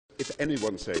if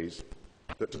anyone says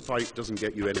that the fight doesn't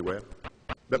get you anywhere,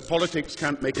 that politics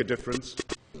can't make a difference,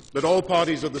 that all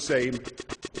parties are the same,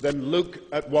 then look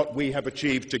at what we have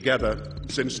achieved together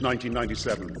since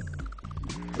 1997.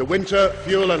 The winter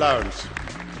fuel allowance,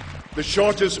 the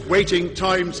shortest waiting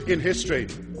times in history,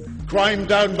 crime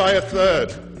down by a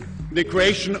third, the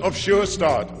creation of Sure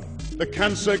Start, the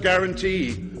cancer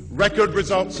guarantee, record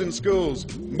results in schools,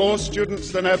 more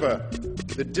students than ever,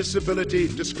 the Disability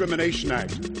Discrimination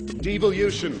Act,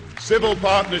 devolution, civil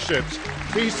partnerships,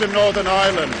 peace in Northern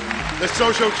Ireland, the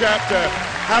social chapter,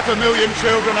 500,000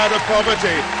 children out of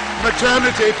poverty,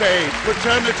 maternity pay,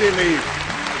 paternity leave,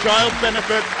 child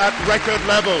benefit at record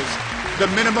levels, the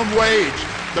minimum wage,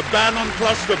 the ban on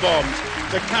cluster bombs,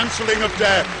 the cancelling of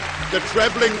debt, the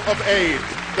trebling of aid,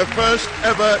 the first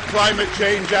ever Climate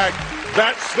Change Act.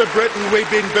 That's the Britain we've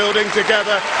been building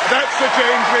together. That's the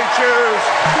change we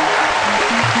choose.